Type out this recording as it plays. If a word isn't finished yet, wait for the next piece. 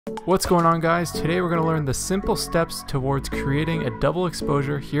What's going on, guys? Today we're going to learn the simple steps towards creating a double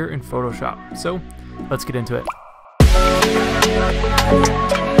exposure here in Photoshop. So let's get into it.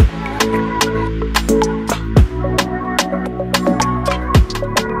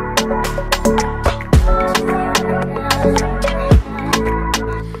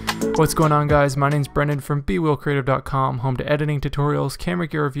 What's going on, guys? My name's Brendan from BeWheelCreative.com, home to editing tutorials, camera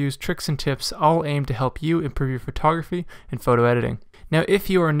gear reviews, tricks and tips, all aimed to help you improve your photography and photo editing. Now, if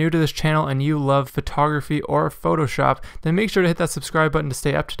you are new to this channel and you love photography or Photoshop, then make sure to hit that subscribe button to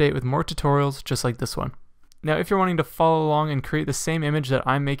stay up to date with more tutorials just like this one. Now, if you're wanting to follow along and create the same image that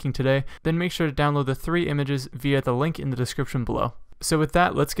I'm making today, then make sure to download the 3 images via the link in the description below. So with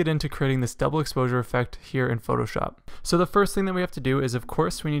that, let's get into creating this double exposure effect here in Photoshop. So the first thing that we have to do is, of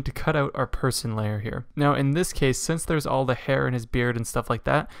course, we need to cut out our person layer here. Now in this case, since there's all the hair in his beard and stuff like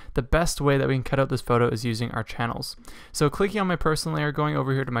that, the best way that we can cut out this photo is using our channels. So clicking on my person layer, going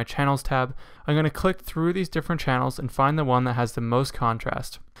over here to my channels tab, I'm going to click through these different channels and find the one that has the most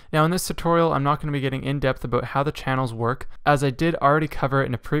contrast. Now in this tutorial, I'm not going to be getting in depth about how the channels work, as I did already cover it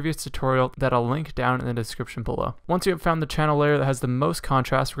in a previous tutorial that I'll link down in the description below. Once you have found the channel layer that has the most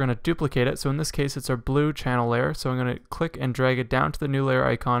contrast, we're going to duplicate it. So in this case, it's our blue channel layer. So I'm going to click and drag it down to the new layer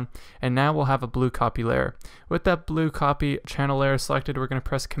icon, and now we'll have a blue copy layer. With that blue copy channel layer selected, we're going to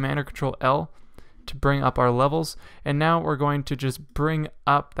press Command or Control L to bring up our levels, and now we're going to just bring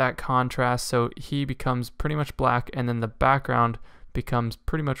up that contrast so he becomes pretty much black, and then the background becomes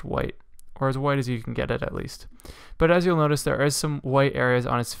pretty much white, or as white as you can get it at least. But as you'll notice, there is some white areas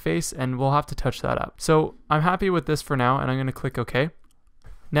on his face, and we'll have to touch that up. So I'm happy with this for now, and I'm going to click OK.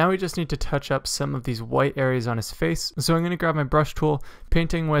 Now we just need to touch up some of these white areas on his face. So I'm going to grab my brush tool,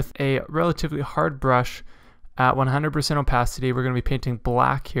 painting with a relatively hard brush at 100% opacity. We're going to be painting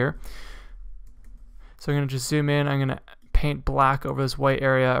black here. So I'm going to just zoom in. I'm going to paint black over this white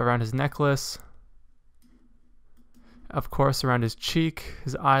area around his necklace. Of course, around his cheek,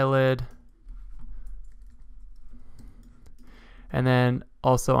 his eyelid, and then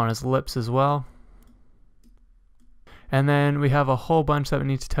also on his lips as well. And then we have a whole bunch that we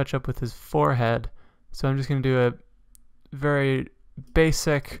need to touch up with his forehead. So I'm just going to do a very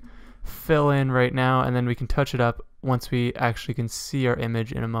basic fill in right now, and then we can touch it up once we actually can see our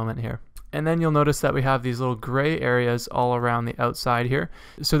image in a moment here. And then you'll notice that we have these little gray areas all around the outside here.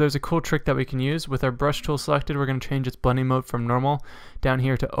 So there's a cool trick that we can use. With our brush tool selected, we're going to change its blending mode from normal down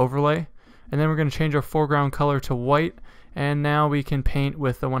here to overlay. And then we're going to change our foreground color to white. And now we can paint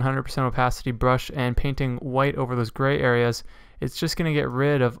with the 100% opacity brush, and painting white over those gray areas, it's just going to get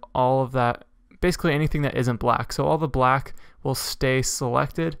rid of all of that, basically anything that isn't black. So all the black will stay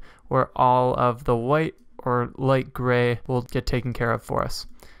selected, where all of the white or light gray will get taken care of for us.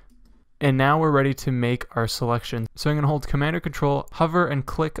 And now we're ready to make our selection. So I'm going to hold Command or Control, hover and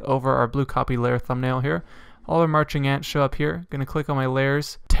click over our blue copy layer thumbnail here. All our marching ants show up here. I'm going to click on my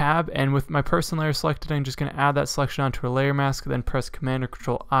layers tab, and with my person layer selected, I'm just going to add that selection onto a layer mask, then press Command or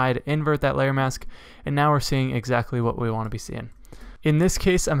Control I to invert that layer mask, and now we're seeing exactly what we want to be seeing. In this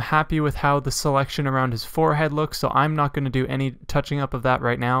case, I'm happy with how the selection around his forehead looks, so I'm not going to do any touching up of that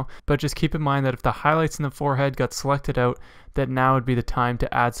right now, but just keep in mind that if the highlights in the forehead got selected out, that now would be the time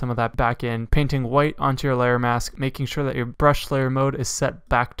to add some of that back in, painting white onto your layer mask, making sure that your brush layer mode is set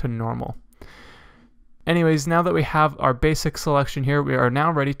back to normal. Anyways, now that we have our basic selection here, we are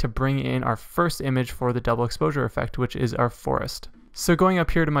now ready to bring in our first image for the double exposure effect, which is our forest. So going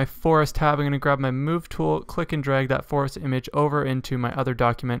up here to my forest tab, I'm going to grab my move tool, click and drag that forest image over into my other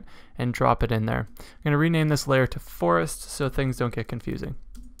document and drop it in there. I'm going to rename this layer to forest so things don't get confusing.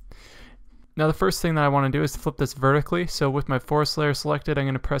 Now the first thing that I want to do is flip this vertically. So with my forest layer selected, I'm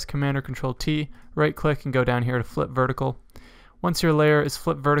going to press Command or Control T, right click, and go down here to flip vertical. Once your layer is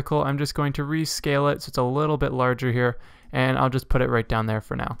flipped vertical, I'm just going to rescale it so it's a little bit larger here, and I'll just put it right down there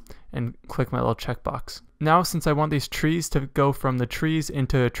for now and click my little checkbox. Now, since I want these trees to go from the trees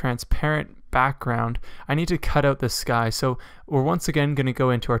into a transparent background, I need to cut out this sky. So we're once again going to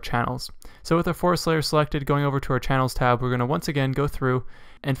go into our channels. So with our forest layer selected, going over to our channels tab, we're going to once again go through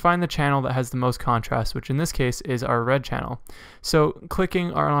and find the channel that has the most contrast, which in this case is our red channel. So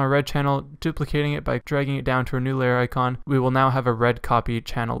clicking on our red channel, duplicating it by dragging it down to a new layer icon, we will now have a red copy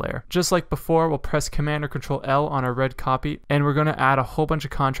channel layer. Just like before, we'll press Command or Control L on our red copy, and we're going to add a whole bunch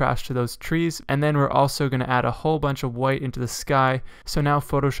of contrast to those trees, and then we're also going to add a whole bunch of white into the sky, so now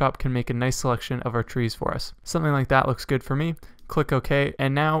Photoshop can make a nice selection of our trees for us. Something like that looks good for me. Click OK,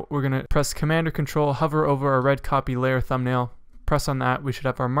 and now we're going to press Command or Control, hover over our red copy layer thumbnail, press on that. We should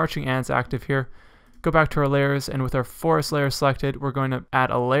have our marching ants active here. Go back to our layers, and with our forest layer selected, we're going to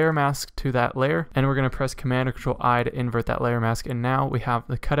add a layer mask to that layer, and we're going to press Command or Control I to invert that layer mask, and now we have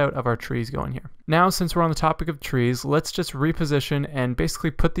the cutout of our trees going here. Now, since we're on the topic of trees, let's just reposition and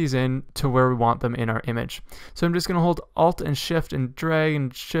basically put these in to where we want them in our image. So I'm just going to hold Alt and Shift and drag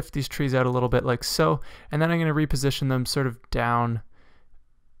and shift these trees out a little bit like so, and then I'm going to reposition them sort of down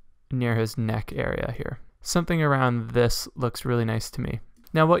near his neck area here. Something around this looks really nice to me.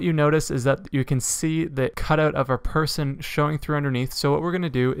 Now what you notice is that you can see the cutout of our person showing through underneath. So what we're going to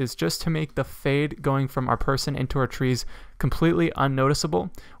do is, just to make the fade going from our person into our trees completely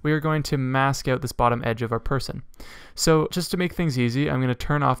unnoticeable, we are going to mask out this bottom edge of our person. So just to make things easy, I'm going to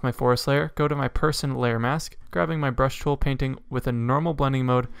turn off my forest layer, go to my person layer mask, grabbing my brush tool, painting with a normal blending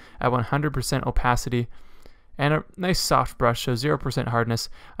mode at 100% opacity, and a nice soft brush, so 0% hardness.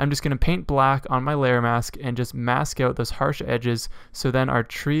 I'm just going to paint black on my layer mask and just mask out those harsh edges, so then our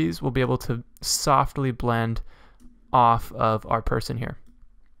trees will be able to softly blend off of our person here.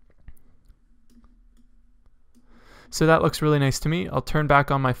 So that looks really nice to me. I'll turn back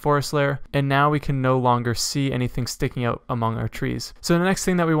on my forest layer, and now we can no longer see anything sticking out among our trees. So the next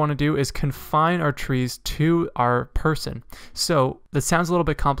thing that we want to do is confine our trees to our person. So that sounds a little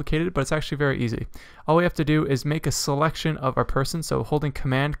bit complicated, but it's actually very easy. All we have to do is make a selection of our person. So holding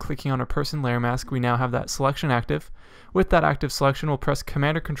Command, clicking on our person layer mask, we now have that selection active. With that active selection, we'll press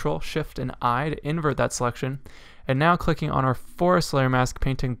Command or Control, Shift and I to invert that selection. And now clicking on our forest layer mask,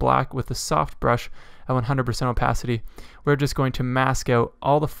 painting black with a soft brush at 100% opacity, we're just going to mask out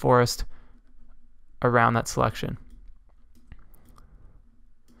all the forest around that selection.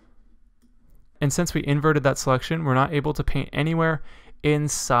 And since we inverted that selection, we're not able to paint anywhere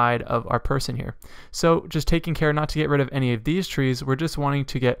inside of our person here. So just taking care not to get rid of any of these trees, we're just wanting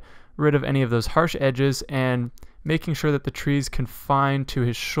to get rid of any of those harsh edges and making sure that the trees confine to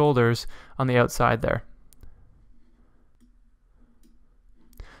his shoulders on the outside there.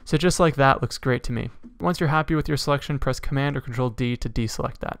 So just like that, looks great to me. Once you're happy with your selection, press Command or Control D to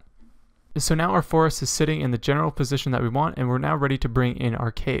deselect that. So now our forest is sitting in the general position that we want, and we're now ready to bring in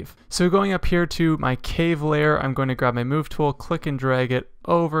our cave. So going up here to my cave layer, I'm going to grab my move tool, click and drag it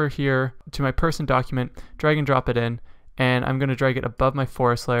over here to my person document, drag and drop it in, and I'm going to drag it above my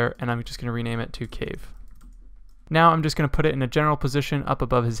forest layer, and I'm just going to rename it to cave. Now I'm just going to put it in a general position up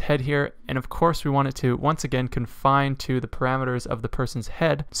above his head here, and of course we want it to once again confine to the parameters of the person's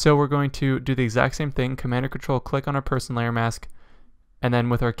head. So we're going to do the exact same thing, Command or Control, click on our person layer mask, and then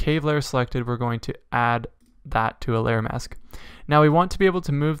with our cave layer selected, we're going to add that to a layer mask. Now we want to be able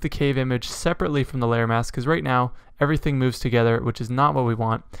to move the cave image separately from the layer mask, because right now everything moves together, which is not what we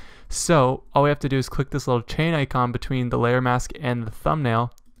want. So all we have to do is click this little chain icon between the layer mask and the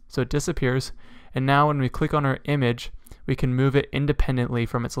thumbnail, so it disappears. And now when we click on our image, we can move it independently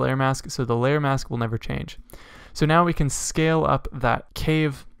from its layer mask, so the layer mask will never change. So now we can scale up that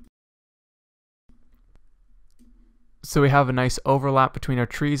cave, so we have a nice overlap between our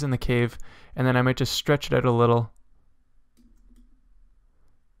trees and the cave, and then I might just stretch it out a little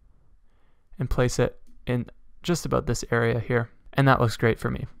and place it in just about this area here. And that looks great for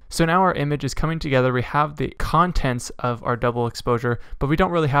me. So now our image is coming together. We have the contents of our double exposure, but we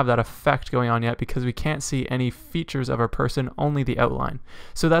don't really have that effect going on yet because we can't see any features of our person, only the outline.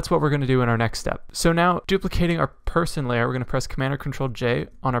 So that's what we're going to do in our next step. So now duplicating our person layer, we're going to press Command or Control J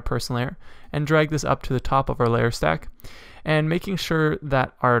on our person layer and drag this up to the top of our layer stack. And making sure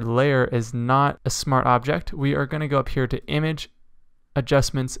that our layer is not a smart object, we are going to go up here to Image,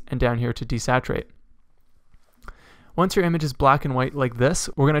 Adjustments, and down here to Desaturate. Once your image is black and white like this,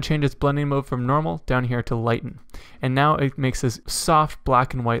 we're going to change its blending mode from normal down here to lighten. And now it makes this soft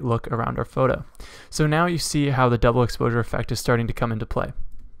black and white look around our photo. So now you see how the double exposure effect is starting to come into play.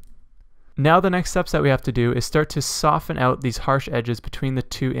 Now the next steps that we have to do is start to soften out these harsh edges between the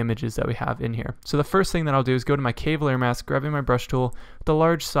two images that we have in here. So the first thing that I'll do is go to my cave layer mask, grabbing my brush tool with a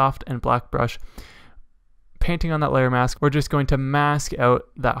large, soft, and black brush. Painting on that layer mask, we're just going to mask out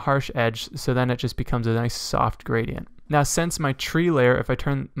that harsh edge, so then it just becomes a nice soft gradient. Now since my tree layer, if I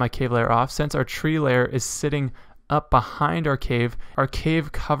turn my cave layer off, since our tree layer is sitting up behind our cave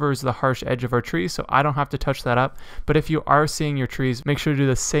covers the harsh edge of our tree, so I don't have to touch that up. But if you are seeing your trees, make sure to do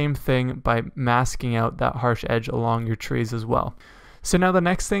the same thing by masking out that harsh edge along your trees as well. So now the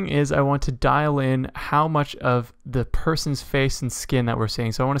next thing is I want to dial in how much of the person's face and skin that we're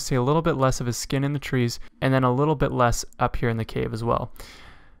seeing. So I want to see a little bit less of his skin in the trees and then a little bit less up here in the cave as well.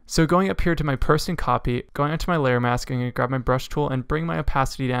 So going up here to my person copy, going onto my layer mask, I'm going to grab my brush tool and bring my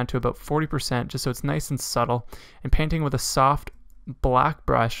opacity down to about 40% just so it's nice and subtle. And painting with a soft black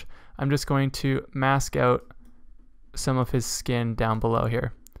brush, I'm just going to mask out some of his skin down below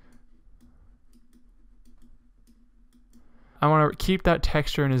here. I want to keep that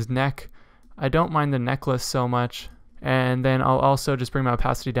texture in his neck. I don't mind the necklace so much. And then I'll also just bring my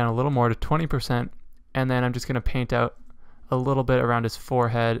opacity down a little more to 20%. And then I'm just going to paint out a little bit around his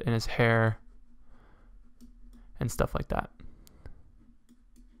forehead and his hair and stuff like that.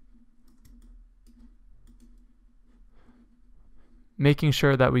 Making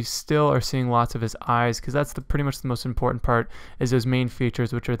sure that we still are seeing lots of his eyes, because that's pretty much the most important part, is those main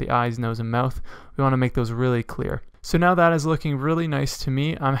features, which are the eyes, nose, and mouth. We want to make those really clear. So now that is looking really nice to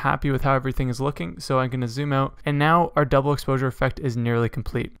me. I'm happy with how everything is looking, so I'm going to zoom out. And now our double exposure effect is nearly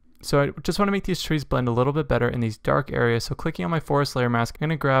complete. So I just want to make these trees blend a little bit better in these dark areas. So clicking on my forest layer mask, I'm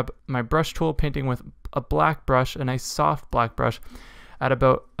going to grab my brush tool, painting with a black brush, a nice soft black brush, at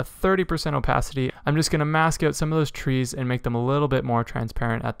about a 30% opacity. I'm just going to mask out some of those trees and make them a little bit more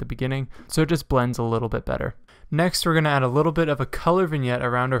transparent at the beginning, so it just blends a little bit better. Next, we're going to add a little bit of a color vignette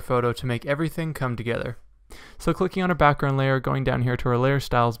around our photo to make everything come together. So clicking on our background layer, going down here to our layer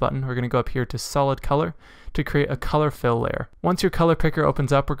styles button, we're going to go up here to solid color to create a color fill layer. Once your color picker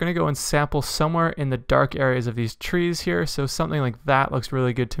opens up, we're going to go and sample somewhere in the dark areas of these trees here. So something like that looks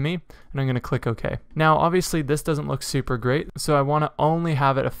really good to me, and I'm going to click OK. Now obviously this doesn't look super great, so I want to only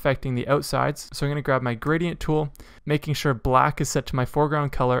have it affecting the outsides. So I'm going to grab my gradient tool, making sure black is set to my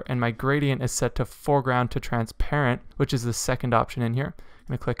foreground color and my gradient is set to foreground to transparent, which is the second option in here. I'm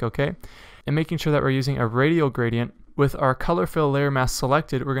going to click OK. And making sure that we're using a radial gradient. With our color fill layer mask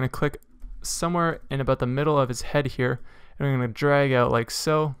selected, we're going to click somewhere in about the middle of his head here, and we're going to drag out like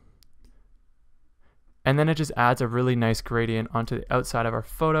so. And then it just adds a really nice gradient onto the outside of our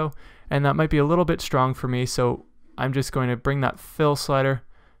photo, and that might be a little bit strong for me, so I'm just going to bring that fill slider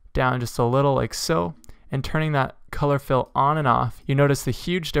down just a little like so, and turning that color fill on and off. You notice the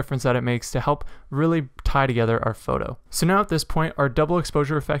huge difference that it makes to help really tie together our photo. So now at this point, our double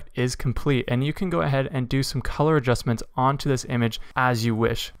exposure effect is complete, and you can go ahead and do some color adjustments onto this image as you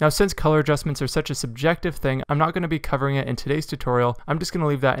wish. Now, since color adjustments are such a subjective thing, I'm not going to be covering it in today's tutorial. I'm just going to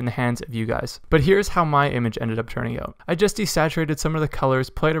leave that in the hands of you guys. But here's how my image ended up turning out. I just desaturated some of the colors,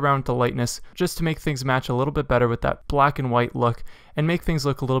 played around with the lightness, just to make things match a little bit better with that black and white look, and make things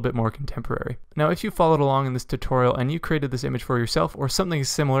look a little bit more contemporary. Now, if you followed along in this tutorial and you created this image for yourself or something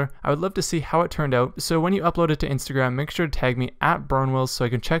similar, I would love to see how it turned out. So when you upload it to Instagram, make sure to tag me at Burnwills so I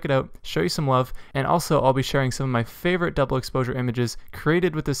can check it out, show you some love, and also I'll be sharing some of my favorite double exposure images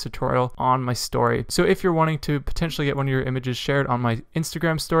created with this tutorial on my story. So if you're wanting to potentially get one of your images shared on my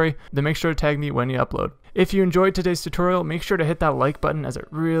Instagram story, then make sure to tag me when you upload. If you enjoyed today's tutorial, make sure to hit that like button, as it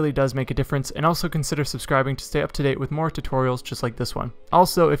really does make a difference, and also consider subscribing to stay up to date with more tutorials just like this one.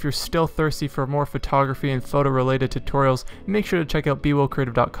 Also, if you're still thirsty for more photography and photo related tutorials, make sure to check out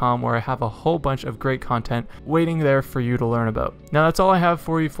bewillcreative.com, where I have a whole bunch of great content waiting there for you to learn about. Now that's all I have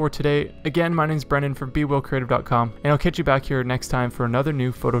for you for today. Again, my name's Brendan from bewillcreative.com, and I'll catch you back here next time for another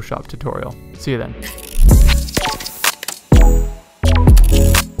new Photoshop tutorial. See you then.